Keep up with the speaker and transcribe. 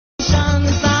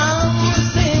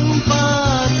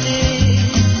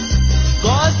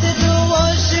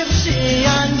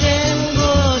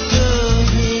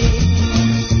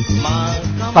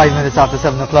5 minutes after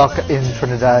 7 o'clock in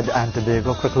Trinidad and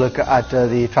Tobago. Quick look at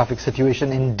the traffic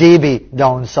situation in Davie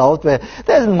down south, where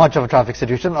there isn't much of a traffic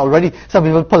situation. Already some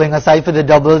people pulling aside for the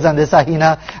doubles and the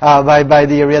sahina by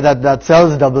the area that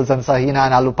sells doubles and sahina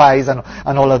and aloo pies and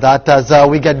all of that, as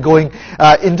we get going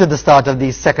into the start of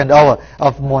the second hour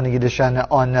of morning edition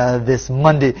on this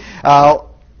Monday.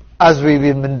 As we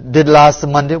did last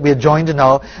Monday, we are joined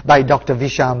now by Dr.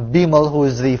 Visham Bimal, who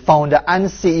is the founder and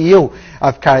CEO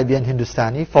of Caribbean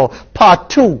Hindustani, for part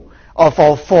 2 of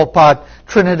our 4-part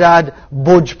Trinidad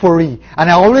Bhojpuri. And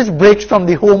I always break from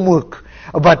the homework,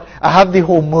 but I have the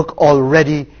homework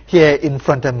already here in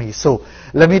front of me. So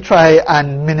let me try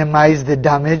and minimize the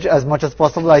damage as much as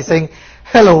possible by saying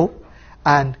hello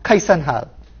and Kaisan Hal.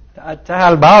 Acha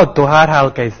hal bao, Tuhar hal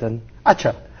Kaisan.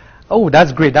 Acha. Oh,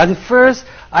 that's great. That's the first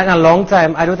in a long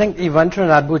time. I don't think even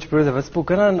Trinidad Bhojpuri has ever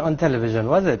spoken on television,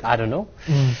 was it? I don't know.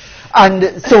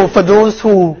 And so for those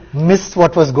who missed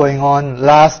what was going on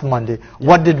last Monday,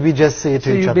 what did we just say to each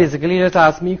other? So you basically just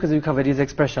asked me, because we covered these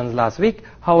expressions last week,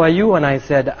 how are you? And I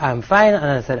said, I'm fine. And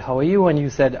I said, how are you? And you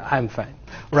said, I'm fine.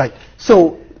 Right.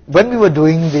 So when we were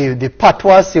doing the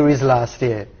Patwa series last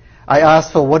year, I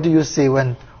asked for what do you say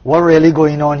when what really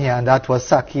going on here, and that was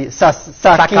Saki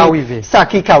Kawive.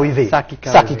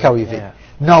 Yeah.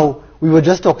 Now, we were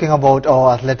just talking about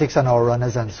our athletics and our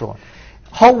runners and so on.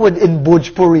 How would in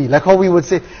Bhojpuri, like how we would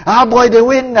say, ah boy, they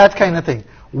win, that kind of thing.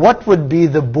 What would be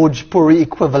the Bhojpuri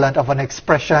equivalent of an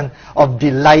expression of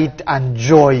delight and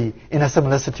joy in a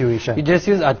similar situation? You just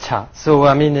use acha. So,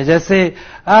 I mean, you just say,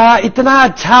 itna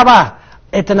acha ba.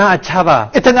 Itna acha ba.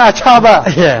 Itna acha ba.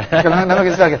 Yeah.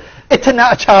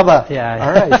 Itna achaba. Yeah.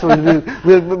 All right. So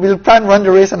we'll try and run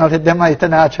the race, and I'll hit them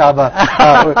itna achaba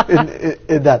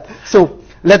in that. So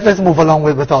let's move along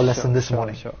with our lesson this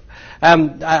morning. Sure.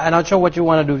 I'm not sure what you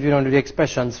want to do if you don't do the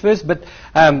expressions first, but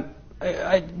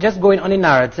just going on the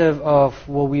narrative of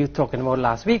what we were talking about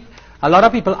last week. A lot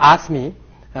of people ask me,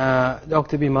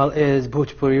 Dr. Bimal, is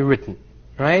Bhojpuri written,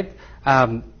 right?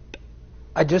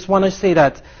 I just want to say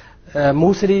that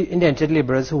most of the indentured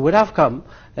laborers who would have come,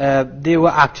 they were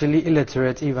actually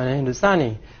illiterate even in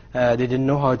Hindustani. They didn't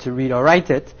know how to read or write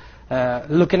it.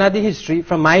 Looking at the history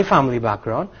from my family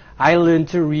background, I learned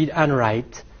to read and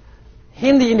write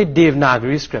Hindi in the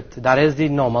Devanagari script. That is the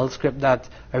normal script that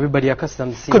everybody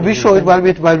accustomed to seeing. Could we show it while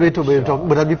we talk?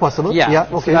 Would that be possible? Yeah.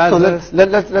 Okay. So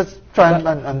let's try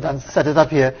and set it up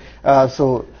here.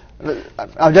 So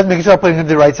I'm just making sure I'm putting it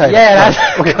the right side. Yeah,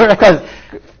 that's okay.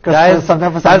 Because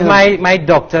that's my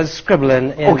doctor's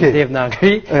scribbling in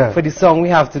Devanagari for the song we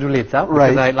have to do later.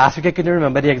 Because last week I couldn't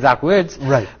remember the exact words.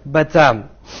 Right. But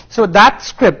so that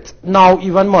script, now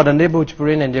even modern day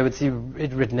Bhojpuri in India would see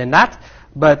it written in that.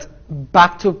 But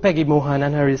back to Peggy Mohan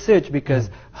and her research, because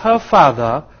her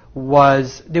father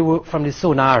they were from the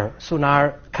Sonar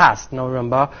caste. Now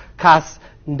remember, caste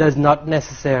does not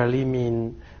necessarily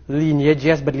mean lineage,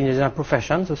 yes, but lineage is a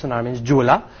profession, so Sonar means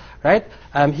Jola, right?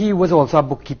 He was also a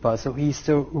bookkeeper, so he used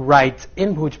to write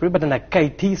in Bhojpuri, but in a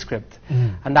Kaiti script.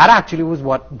 And that actually was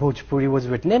what Bhojpuri was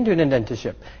written in during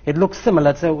indentureship. It looks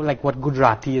similar to like what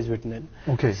Gujarati is written in.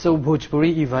 Okay. So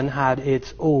Bhojpuri even had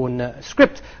its own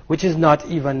script, which is not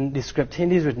even the script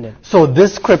Hindi is written in. So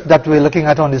this script that we're looking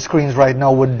at on the screens right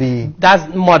now would be?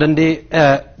 That's modern day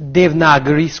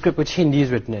Devanagari script, which Hindi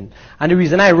is written in. And the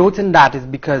reason I wrote in that is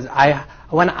because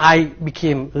when I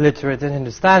became literate in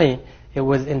Hindustani, it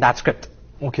was in that script.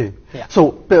 Okay. Yeah.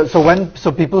 So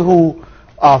people who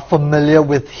are familiar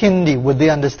with Hindi, would they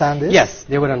understand this? Yes,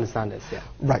 they would understand this. Yeah.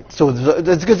 Right. So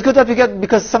it's good that we get,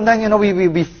 because sometimes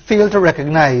we fail to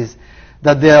recognize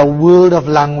that there are a world of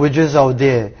languages out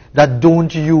there that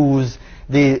don't use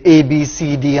the A, B,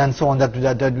 C, D, and so on that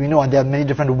we know, and there are many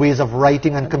different ways of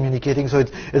writing and communicating. So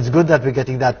it's good that we're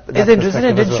getting that. It's interesting.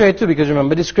 It did show it too, because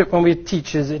remember the script when we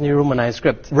teach is in the Romanized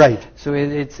script. Right. So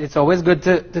it's always good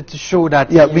to show that.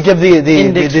 Yeah, we give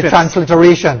the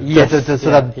transliteration, yes,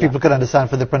 so that people can understand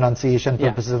for the pronunciation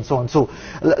purposes and so on. So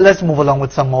let's move along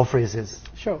with some more phrases.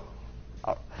 Sure.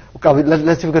 Okay,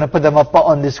 let's see if we're going to put them up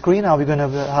on the screen. Are we going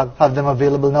to have them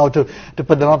available now to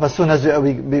put them up? As soon as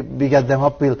we get them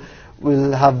up,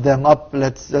 we'll have them up.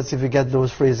 Let's see if we get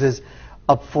those phrases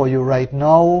up for you right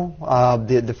now.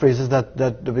 The phrases that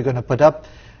we're going to put up.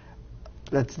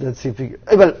 Let's see if we.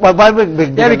 Well, while we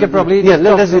could probably. Yeah,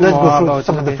 let's go through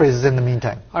some of the phrases in the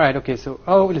meantime. All right. Okay. So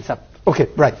it's up. Okay.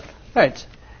 Right. Right.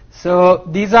 So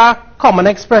these are common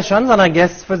expressions, and I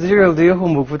guess for you'll do your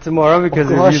homework for tomorrow because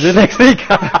we'll use it next week.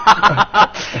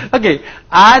 Okay.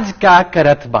 Aaj ka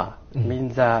karat ba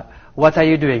means what are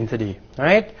you doing today?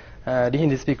 Right. The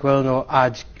Hindi speaker will know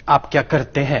aaj aap kya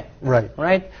karte hain. Right.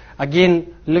 Right.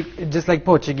 Again, look just like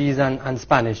Portuguese and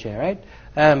Spanish here. Right.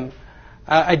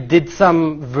 I did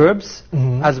some verbs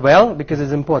as well, because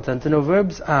it's important to know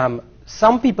verbs.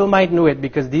 Some people might know it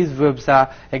because these verbs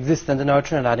are existent in our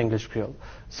Trinidad English Creole.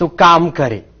 So, kaam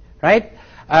kare, right?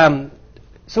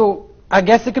 So, I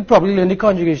guess you could probably learn the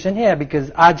conjugation here,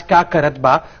 because aaj ka karat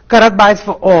ba. Karat ba is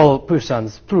for all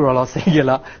persons, plural or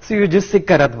singular. So you just say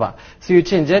karat ba. So you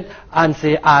change it and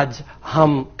say aaj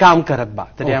hum kaam karat ba.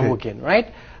 Today I'm working,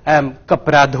 right?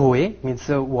 Kapra dhoe means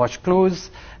wash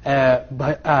clothes.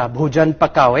 Bhojan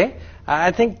pakawe.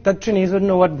 I think that Trinidad would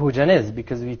know what bhojan is,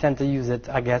 because we tend to use it,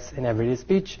 I guess, in everyday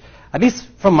speech. At least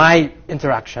from my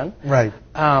interaction. Right.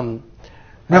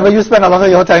 Remember, you spent a lot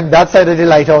of your time that side of the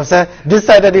lighthouse, this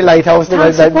side of the lighthouse.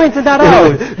 Thanks for pointing that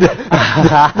out.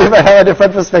 They might have a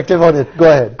different perspective on it. Go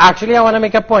ahead. Actually, I want to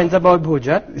make a point about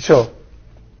bhojan. Sure.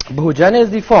 Bhojan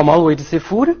is the formal way to say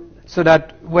food, so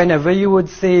that whenever you would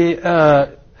say,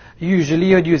 usually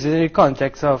you'd use it in the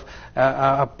context of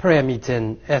a prayer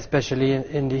meeting, especially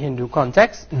in the Hindu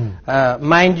context.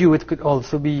 Mind you, it could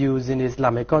also be used in the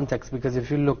Islamic context, because if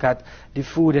you look at the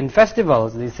food in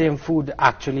festivals, the same food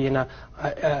actually in a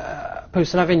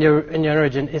person of Indian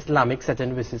origin Islamic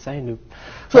setting versus a Hindu.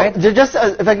 So, right? Just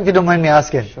if you don't mind me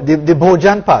asking, sure. the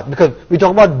Bhojan part, because we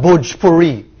talk about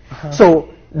Bhojpuri. So,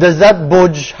 does that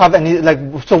Bhoj have any,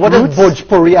 so what does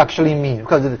Bhojpuri actually mean?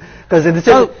 Because in the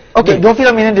same, don't feel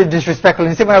I'm meaning disrespectful.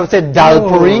 In the same way I would say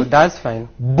Dalpuri. No, that's fine.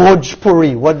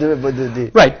 Bhojpuri.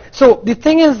 Right. So the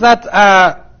thing is that,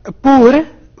 Pur,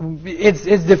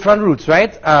 it's different roots,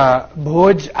 right?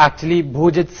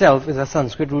 Bhoj itself is a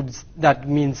Sanskrit root that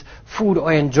means food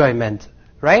or enjoyment,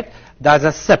 right? That's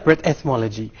a separate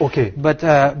etymology. Okay. But,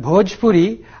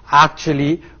 Bhojpuri,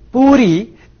 actually,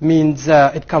 Puri means,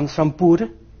 it comes from Pur,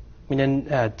 meaning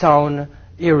town,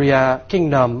 area,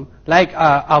 kingdom, like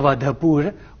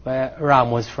Avadhapur, where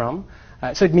Ram was from.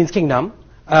 So it means kingdom.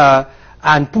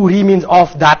 And Puri means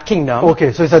of that kingdom.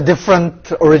 Okay, so it's a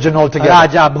different origin altogether.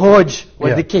 Raja Bhoj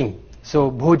was the king.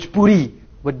 So Bhojpuri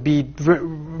would be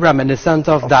reminiscent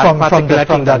of that particular kingdom.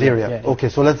 From that area. Yeah. Okay,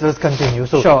 so let's Continue.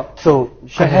 So, sure. So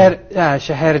Shahar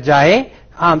Jaye,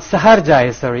 Sahar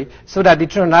Jaye, sorry. So that the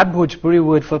Trinidad Bhojpuri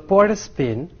word for Port of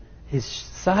Spain is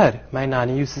Sahar. My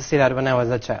nanny used to say that when I was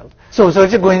a child. So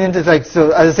if you're going into, as I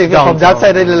say, from that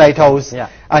side of the lighthouse,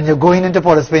 and you're going into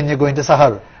Port of Spain, you're going to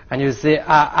Sahar. And you say,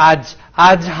 Aaj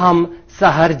hum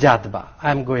Sahar jatba.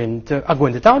 I'm going to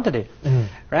town today.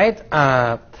 Right?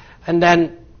 And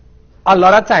then, a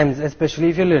lot of times, especially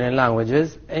if you're learning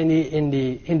languages, in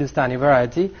the Hindustani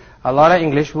variety, a lot of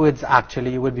English words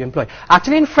actually would be employed.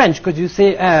 Actually in French, because you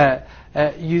say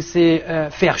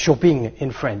faire shopping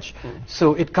in French.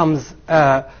 So it comes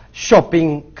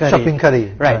shopping kare. Shopping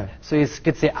kare. Right. So you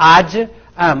could say aaj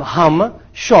hum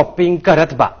shopping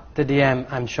karat ba. Today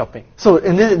I'm shopping. So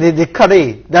in the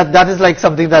kare, that is like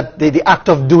something that the act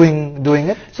of doing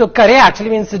it? So kare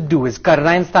actually means to do. It's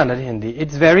karna in standard Hindi.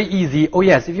 It's very easy. Oh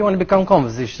yes, if you want to become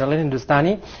conversational in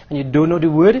Hindustani and you don't know the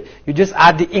word, you just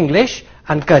add the English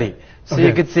and kare. So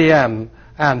you could say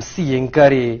seeing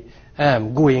kare,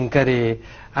 going kare,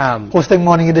 hosting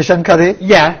morning edition kare.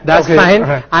 Yeah, that's fine.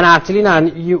 Right. And actually now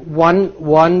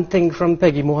one thing from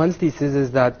Peggy Mohan's thesis is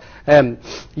that so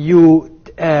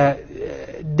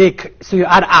you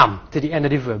add am to the end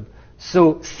of the verb.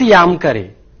 So siam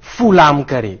kare, fulam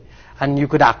kare. And you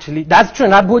could actually, that's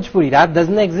Trinidad Bhojpuri. That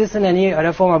doesn't exist in any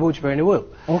other form of Bhojpuri in the world.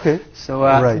 Okay. So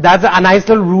that's a nice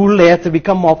little rule there to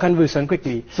become more conversant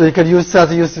quickly. So you could start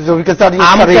to use am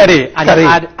kare, and you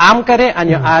add am kare, and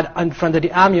you add in front of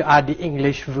the am you add the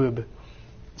English verb.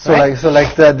 So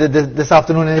like this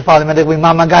afternoon in the parliament they're going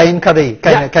mama gain kare.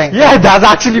 Yeah, that's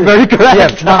actually very correct. Yeah,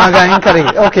 mama gain kare.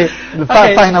 Okay.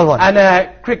 Final one.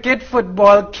 And cricket,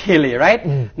 football, khele, right?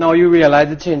 Now you realize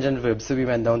the change in verbs, so we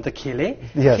went down to khele.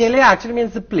 Yes. Khele actually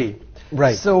means to play.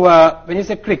 Right. So when you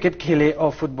say cricket khele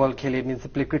or football khele, it means to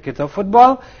play cricket or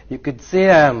football. You could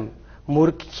say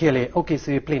Mur khele. Okay,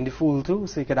 so you're playing the fool too,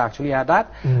 so you could actually add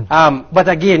that. But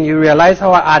again, you realize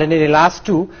how I added in the last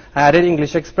two. I added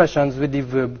English expressions with the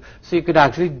verb, so you could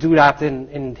actually do that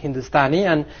in Hindustani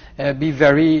and be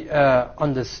very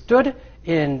understood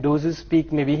in those who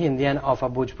speak maybe Hindi and of a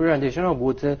Bhojpuri rendition, or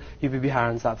both UP Bihar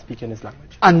and start speaking this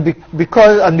language. And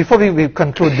before we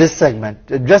conclude this segment,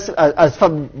 just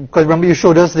because remember you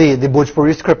showed us the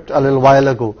Bhojpuri script a little while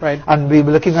ago, right? And we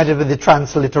were looking at it with the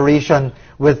transliteration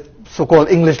with so-called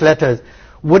English letters.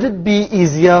 Would it be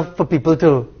easier for people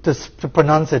to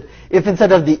pronounce it if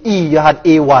instead of the E you had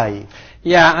AY?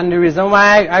 Yeah, and the reason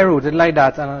why I wrote it like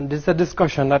that, and this is a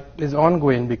discussion that is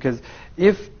ongoing, because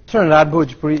if Trinidad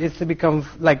Bhojpuri is to become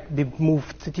like the move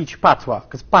to teach Patwa,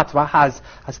 because Patwa has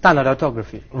a standard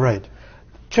orthography. Right.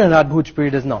 Trinidad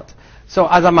Bhojpuri does not. So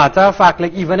as a matter of fact,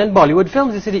 like even in Bollywood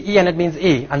films, you see the E and it means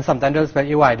A, and sometimes they'll spell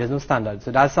AY. There's no standard.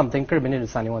 So that's something Caribbean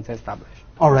Hindustani wants to establish.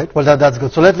 All right, well that's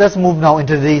good. So let's move now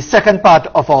into the second part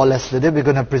of our lesson today. We're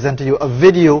going to present to you a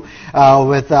video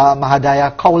with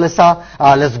Mahadaya Kaulasa.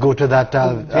 Let's go to that.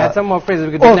 We had some more phrases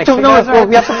we could do next week. No,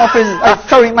 we have some more phrases.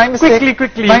 Sorry, my mistake.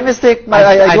 Quickly. My mistake.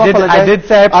 I do apologize. I did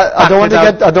say I don't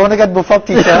want to get buffed,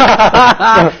 teacher.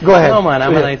 Go ahead. No man,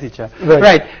 I'm a nice teacher.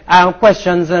 Right.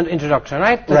 Questions and introduction.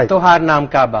 Right. Tohar naam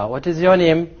kaba. What is your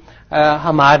name?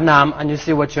 Hamar naam, and you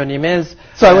say what your name is.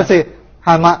 So I would say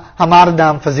Hamar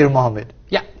naam Fazeer Mohammed.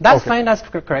 Yeah, that's fine, that's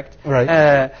correct.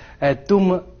 Right.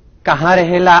 Tum kahan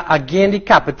rahela, again the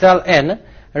capital N.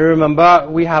 Remember,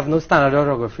 we have no standard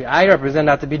orthography. I represent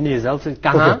that to be nasal, so it's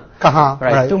kahan. Okay. Kahan,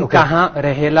 right. Tum kahan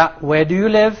rahela, where do you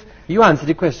live? You answer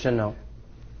the question now.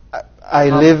 I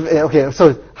live, okay,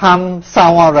 so Ham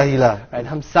Sawa Rahila. Right,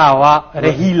 Ham Sawa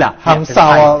Rahila. Ham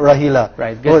Sawa Rahila.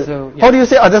 Right, good. So, yeah. How do you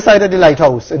say other side of the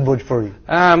lighthouse in Bhojpuri?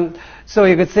 So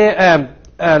you could say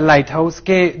lighthouse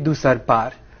ke dusar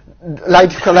par.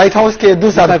 Lighthouse ke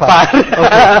dusar par.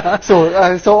 Okay.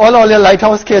 So all your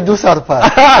lighthouse ke dusar par.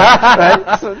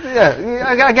 Right? So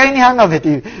yeah, getting the hang of it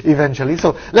eventually.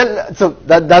 So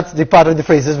that's the part of the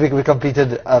phrases we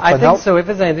completed I think now. So if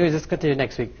it's anything, we just continue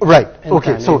next week. Right.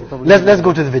 Okay. So let's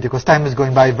go to the video because time is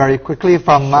going by very quickly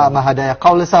from Mahadaya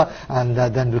Kaulasa, and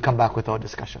then we'll come back with our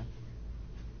discussion.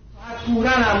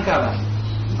 पूरा नाम क्या है?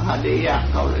 महादेया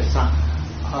कौलसा।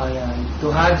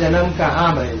 तुहार जन्म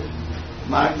कहाँ भइल?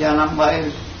 हमारा जन्म भइल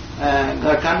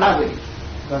गरकंडा भइल।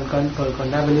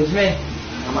 गरकंडा विलेज में?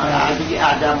 हमारा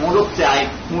आजा मुलुक से आए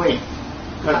हुए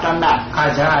गरकंडा।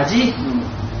 आजा आजी?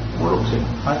 मुलुक से।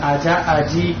 और आजा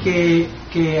आजी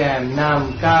के नाम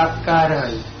का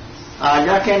रहल?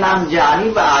 आजा के नाम जानी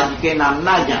बा, आजी के नाम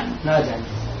ना जानी। ना जानी।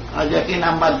 आजा के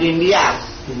नाम बा दिंडियाल।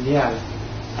 दिंडियाल।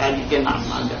 आजी के नाम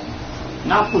ना जानी।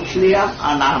 ना पूछ लिया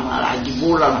ना हमारा आजी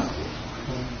बोला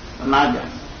ना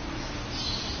जानी।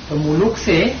 तो मुलुक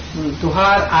से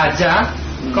तुहार आजा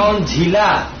कौन झीला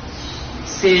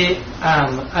से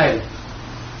आए?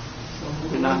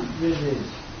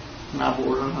 ना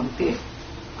बोलन हमके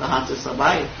कहाँ से सब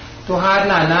आए? तुहार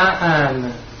नाना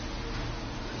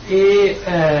ये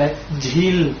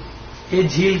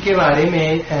झील के बारे में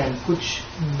कुछ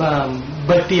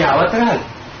बतियावत रहा?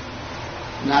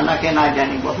 नाना के ना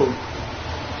जानी बहुत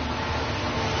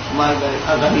मर गए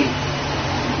अगली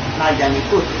ना जानी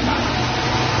कुछ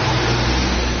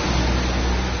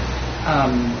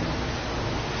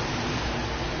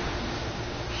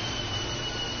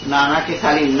नाना के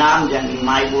खाली नाम जानी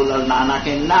माई बोलल नाना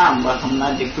के नाम बस हम ना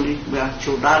देखली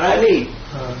छोटा रही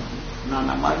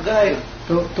नाना मर गए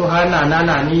तो तुहार नाना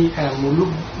नानी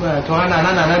मुलुक तुहार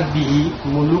नाना नाना भी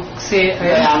मुलुक से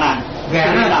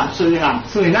गयाना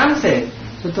सुरीनाम से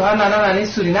तो तुहार नाना नानी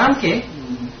सुरीनाम के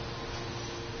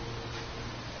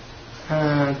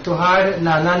तुहार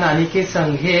नाना नानी के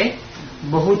संगे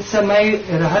बहुत समय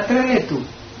रहत रहे तू?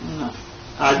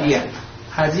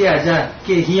 हाजी आजा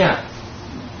के हिया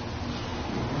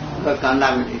कांदा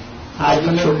मिले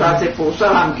हाजी छोटा से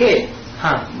पोसल हम के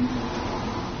हाँ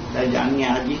जानिए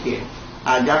हाजी के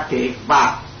आजा के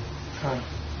बाप हाँ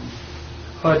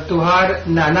और तुहार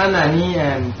नाना नानी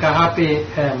कहाँ पे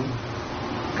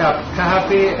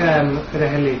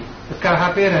रहले कहाँ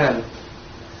पे रहल?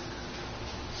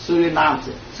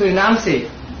 सूरीनाम से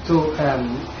तो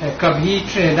कभी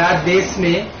ट्रिनिडाद देश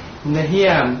में नहीं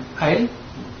आए?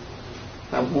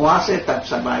 तब वहां से तब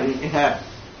सब आई है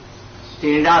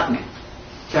ट्रिनिडाद में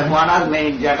चकवानाद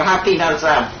में जगह की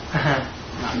नरसाब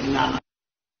नाना।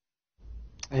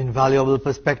 Invaluable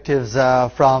perspectives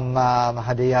from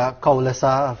Mahadaya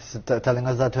Kaulasa, telling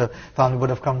us that her family would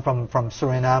have come from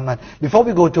Suriname. And before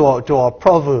we go to our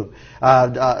proverb,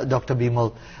 Dr.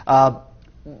 Bimal,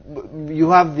 you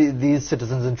have these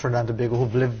citizens in Trinidad and Tobago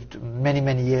who've lived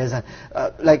many years, and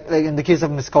like in the case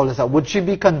of Miss Kaulasa, would she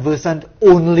be conversant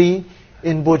only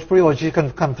in Bhojpuri, or is she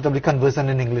comfortably conversant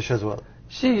in English as well?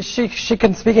 She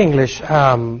can speak English.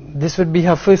 This would be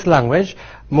her first language.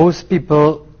 Most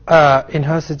people in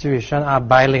her situation are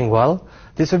bilingual.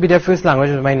 This would be their first language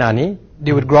with my nanny.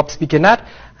 They would grow up speaking that,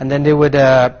 and then they would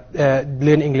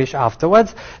learn English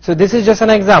afterwards. So this is just an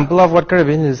example of what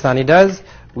Caribbean Hindustani does.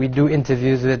 We do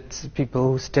interviews with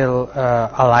people who still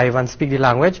alive and speak the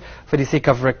language for the sake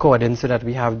of recording, so that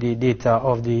we have the data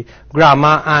of the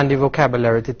grammar and the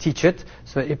vocabulary to teach it.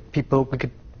 So if we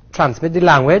could transmit the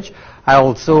language. I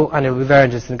also, and it will be very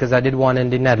interesting because I did one in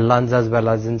the Netherlands as well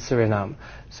as in Suriname.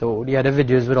 So the other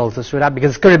videos would also show that,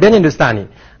 because Caribbean Hindustani,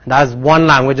 and that's one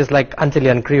language, just like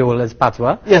Antillean Creole is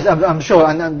Patois. Yes, I'm sure,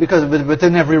 and because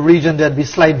within every region there'd be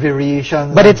slight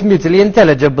variations. But it's mutually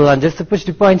intelligible, and just to push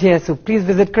the point here, so please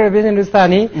visit Caribbean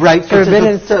Hindustani. Right,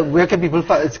 so where can people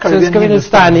find it's Caribbean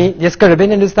Hindustani? Yes,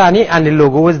 Caribbean Hindustani, and the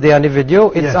logo is there on the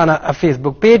video. It's on a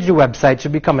Facebook page. The website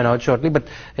should be coming out shortly, but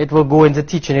it will go into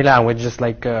teaching the language just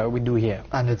like we do here.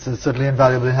 And it's certainly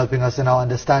invaluable in helping us in our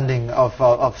understanding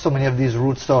of so many of these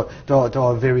roots to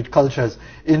our varied cultures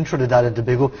in Trinidad and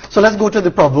Tobago. So let's go to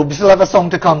the proverb. We still have a song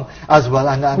to come as well,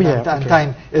 and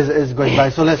time is going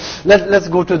by. So let's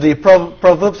go to the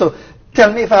proverb. So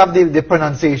tell me if I have the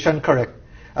pronunciation correct.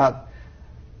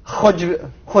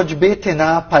 Khojbe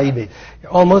tina paibe.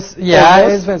 Almost, yeah,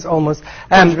 it's almost.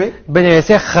 But you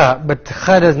say kha, but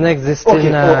kha doesn't exist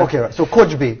in... Okay, right. So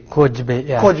khojbe. Khojbe,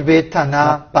 yeah. Khojbe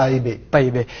tana paibe.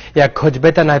 Paibe. Yeah,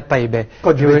 khojbe tana paibe.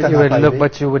 You will look,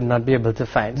 but you would not be able to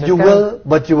find. You will,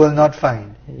 but you will not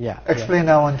find. Yeah. Explain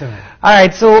that one to me.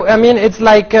 Alright, so, I mean, it's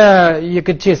like you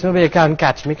could chase me, but you can't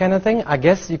catch me kind of thing. I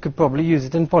guess you could probably use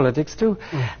it in politics too.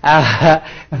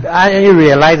 And you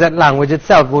realize that language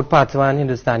itself, both Patois and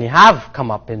Hindustani, have come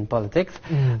up in politics.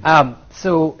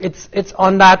 So it's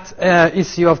on that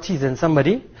issue of teasing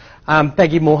somebody.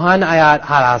 Peggy Mohan, I had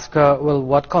asked her, well,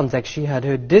 what context she had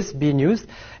heard this being used.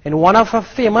 In one of her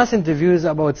famous interviews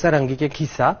about Sarangi ke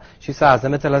Kisa, she asked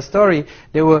them to tell a story.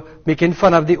 They were making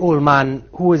fun of the old man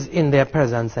who was in their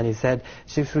presence, and he said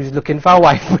she was looking for a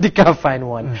wife, but he can't find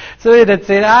one. So they would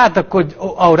say, aurat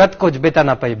khojbe ta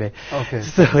na paibe. Okay.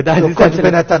 So that is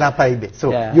khojbe ta na paibe.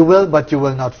 So you will, but you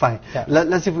will not find. Yeah.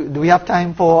 Let's see, do we have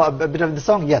time for a bit of the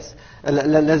song? Yes.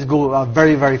 Let's go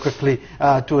very, very quickly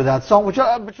to that song, which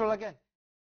will again.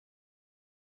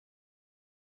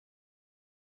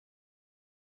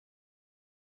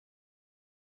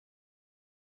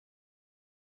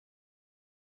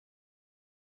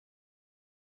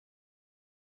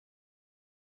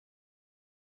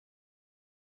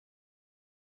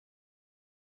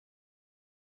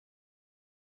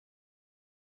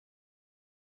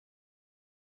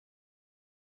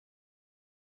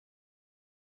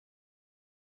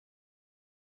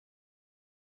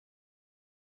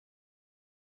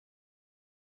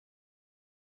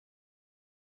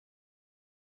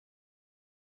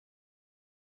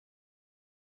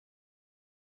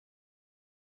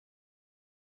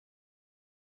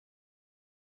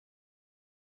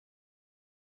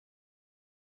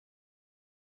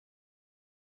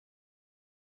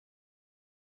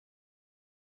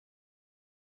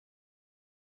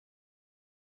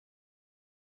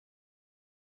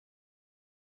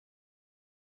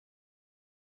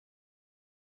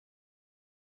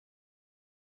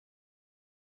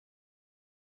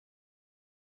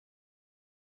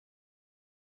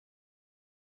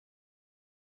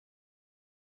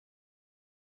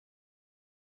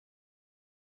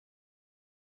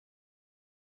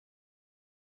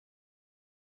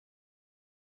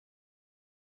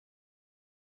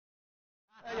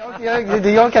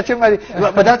 You all catch him?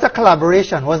 But that's a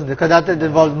collaboration, wasn't it? Because that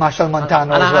involved Marshall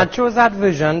Montano and as well. I chose that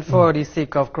vision for the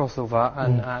sake of crossover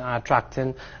and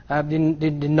attracting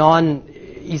the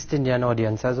non-East Indian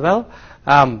audience as well.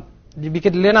 We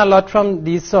could learn a lot from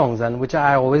these songs, and which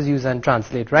I always use and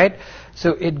translate, right?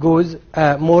 So it goes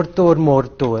more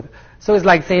tor. So it's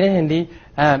like saying in Hindi,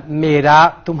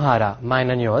 mera tumhara,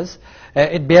 mine and yours.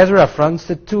 It bears reference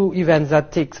to two events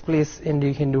that takes place in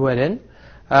the Hindu wedding.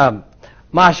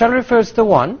 Marshall refers to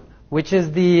one, which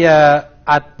is the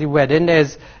at the wedding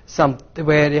there's some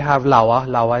where they have lawa.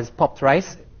 Lawa is popped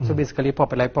rice, so basically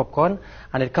pop it like popcorn,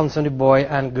 and it comes from the boy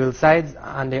and girl sides,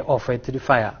 and they offer it to the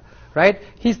fire, right?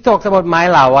 He talks about my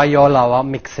lawa, your lawa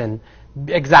mixing,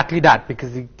 exactly that,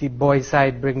 because the boy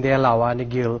side bring their lawa and the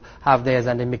girl have theirs,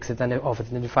 and they mix it and they offer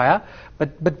it in the fire.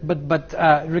 But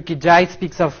Ricky Jai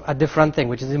speaks of a different thing,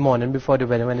 which is the morning before the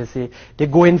wedding when they say they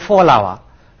go in for lawa.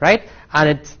 Right? And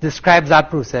it describes that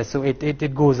process. So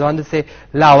it goes on to say,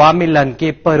 Lawa milan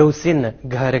ke parosin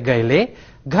ghar gaile.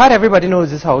 Ghar, everybody knows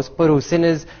this house. Parosin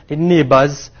is the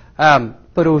neighbors.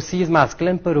 Parosi is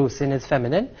masculine, parosin is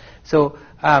feminine. So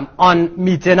on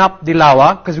meeting up the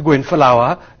lawa, because we're going for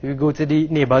lawa, we go to the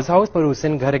neighbor's house,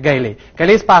 parosin ghar gaile. Gaile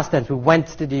is past tense. We went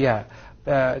to the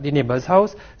neighbor's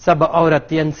house, sab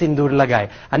auratiyan sindur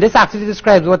lagai. And this actually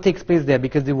describes what takes place there,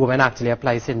 because the woman actually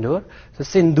applies sindur. So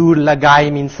sindur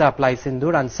lagai means apply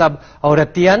sindur, and sab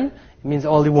auratiyan means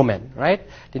all the women, right?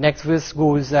 The next verse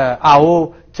goes,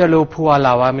 Ao chalo phua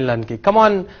lawa milan ki. Come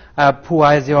on,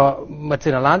 phua is your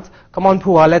maternal aunt. Come on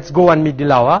phua, let's go and meet the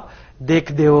lawa.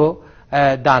 Dekh deo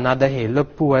Dana Dahe,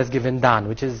 look poor is given Dan,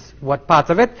 which is what parts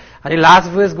of it. And the last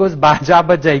verse goes Baja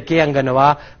Bajaike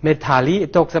Anganawa Methali.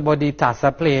 It talks about the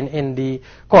Tasa playing in the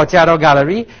courtyard or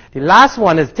gallery. The last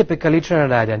one is typically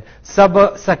Trinidadian.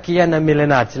 Saba Sakia na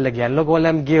Milenach again. Look all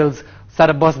them girls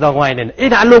started bust down whining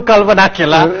in a local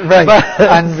vernacular. Right.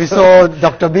 And we saw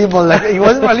Dr. Bimol, like, he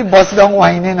wasn't really bust down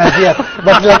whining as yet,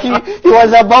 but like he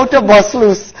was about to bust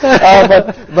loose.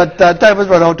 But time has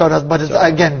run out on us. But it's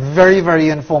again very, very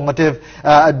informative.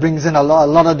 It brings in a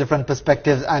lot of different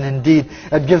perspectives, and indeed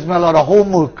it gives me a lot of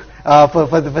homework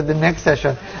for the next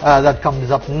session that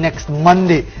comes up next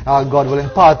Monday, God willing,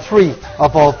 part 3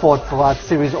 of our 4th part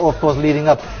series, of course leading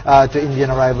up to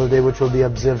Indian Arrival Day, which will be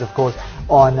observed, of course,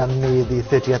 on May the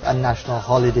 30th, a national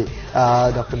holiday.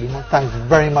 Dr. Bimol, thanks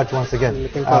very much once again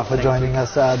for joining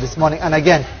us this morning. And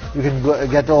again, you can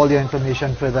get all your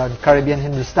information for the Caribbean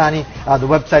Hindustani. The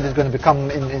website is going to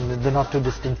become in the not too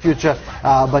distant future.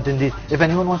 But indeed, if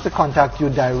anyone wants to contact you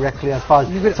directly as far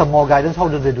as some more guidance, how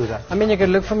do they do that? I mean, you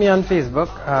can look for me on Facebook,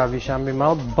 Visham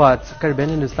Bimal, but Caribbean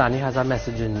Hindustani has a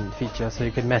messaging feature, so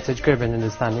you can message Caribbean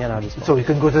Hindustani and I'll respond. So you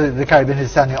can go to the Caribbean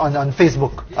Hindustani on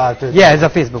Facebook. Yeah, it's a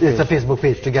Facebook page. It's a Facebook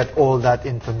page to get all that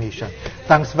information.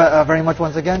 Thanks very much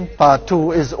once again. Part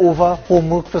 2 is over.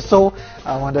 Homework for so.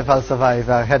 I wonder if I'll survive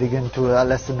heading into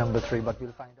lesson number 3, but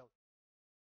we'll find out.